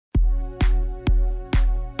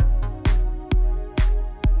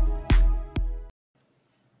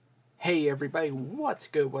Hey everybody, what's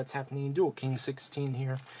good, what's happening? Dual King 16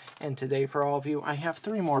 here, and today for all of you, I have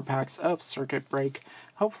 3 more packs of Circuit Break.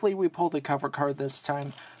 Hopefully we pull the cover card this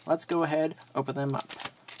time. Let's go ahead, open them up.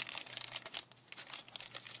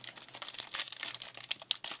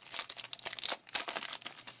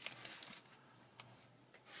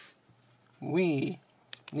 We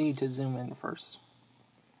need to zoom in first.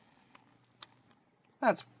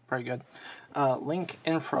 That's pretty good. Link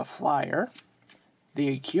Infra Flyer, the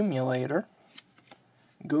Accumulator,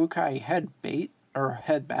 Gukai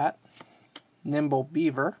Headbat, Nimble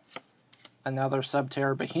Beaver, another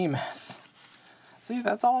Subterra Behemoth. See,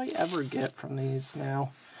 that's all I ever get from these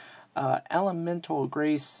now. Elemental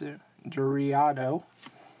Grace Duriado,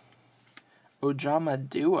 Ojama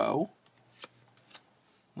Duo,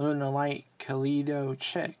 Lunalight Kalido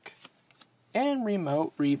Chick, and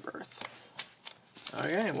Remote Rebirth.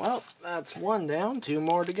 Okay, well, that's 1 down, 2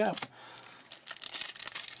 more to go.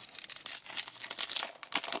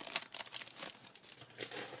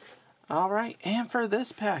 Alright, and for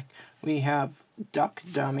this pack, we have Duck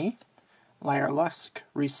Dummy, Lyrelusk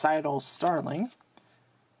Recital Starling,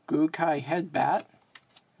 Gukai Headbat,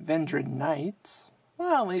 Vendred Knight,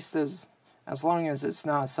 well, at least as long as it's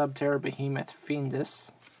not Subterra Behemoth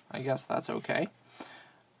Fiendus, I guess that's okay.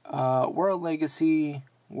 World Legacy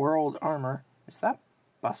World Armor, is that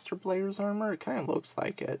Buster Blader's armor? It kind of looks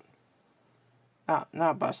like it.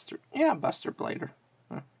 Not Buster, yeah, Buster Blader.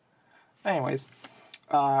 Anyways.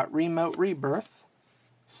 Remote Rebirth,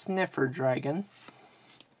 Sniffer Dragon,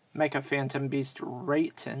 Mecha Phantom Beast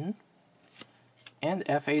Rayton, and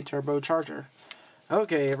FA Turbocharger.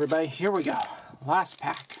 Okay, everybody, here we go. Last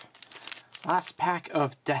pack. Last pack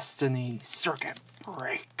of Destiny Circuit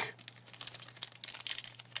Break.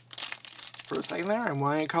 For a second there, I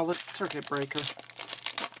want to call it Circuit Breaker.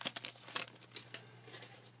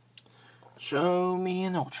 Show me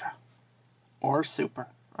an Ultra. Or Super.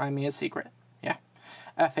 I mean a Secret. Yeah.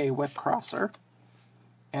 FA Whip Crosser,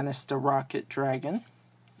 Anista Rocket Dragon,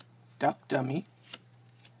 Duck Dummy,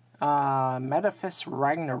 Metaphys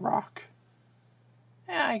Ragnarok.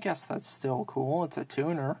 Yeah, I guess that's still cool. It's a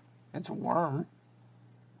tuner. It's a worm.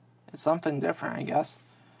 It's something different, I guess.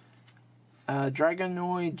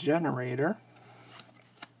 Dragonoid Generator,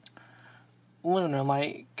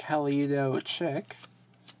 Lunalight Kalido Chick,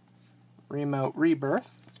 Remote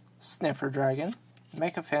Rebirth, Sniffer Dragon,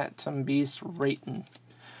 Mecha Phantom Beast Rayton.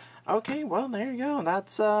 Okay, well, there you go.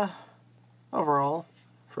 That's, overall,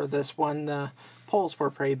 for this one, the polls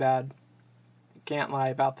were pretty bad. Can't lie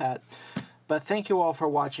about that. But thank you all for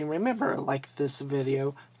watching. Remember, like this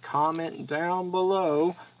video, comment down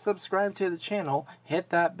below, subscribe to the channel, hit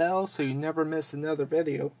that bell so you never miss another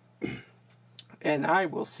video. And I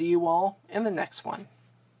will see you all in the next one.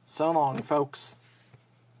 So long, folks.